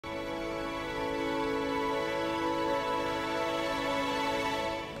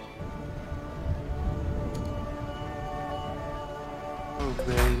Oh,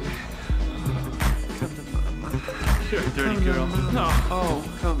 baby. Come to mama. You're a dirty girl. No. Oh,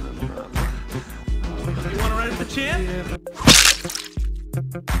 come to mama. You wanna ride the chair? Yeah,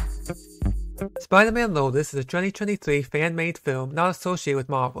 Spider-Man Lotus is a 2023 fan-made film not associated with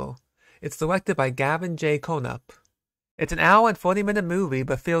Marvel. It's directed by Gavin J. Konup. It's an hour and 40-minute movie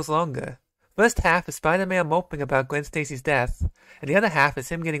but feels longer. First half is Spider-Man moping about Gwen Stacy's death, and the other half is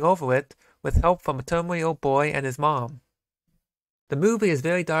him getting over it with help from a terminally ill boy and his mom. The movie is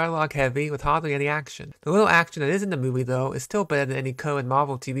very dialogue-heavy with hardly any action. The little action that is in the movie, though, is still better than any current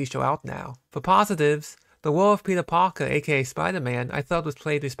Marvel TV show out now. For positives, the role of Peter Parker, aka Spider-Man, I thought was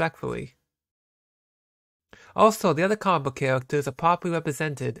played respectfully. Also, the other comic book characters are properly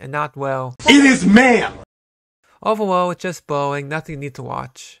represented and not, well... It is ma'am! Overall, it's just boring, nothing you need to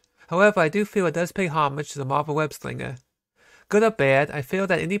watch. However, I do feel it does pay homage to the Marvel web-slinger. Good or bad, I feel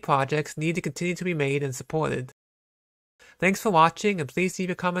that indie projects need to continue to be made and supported. Thanks for watching, and please leave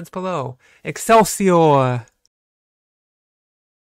your comments below. Excelsior!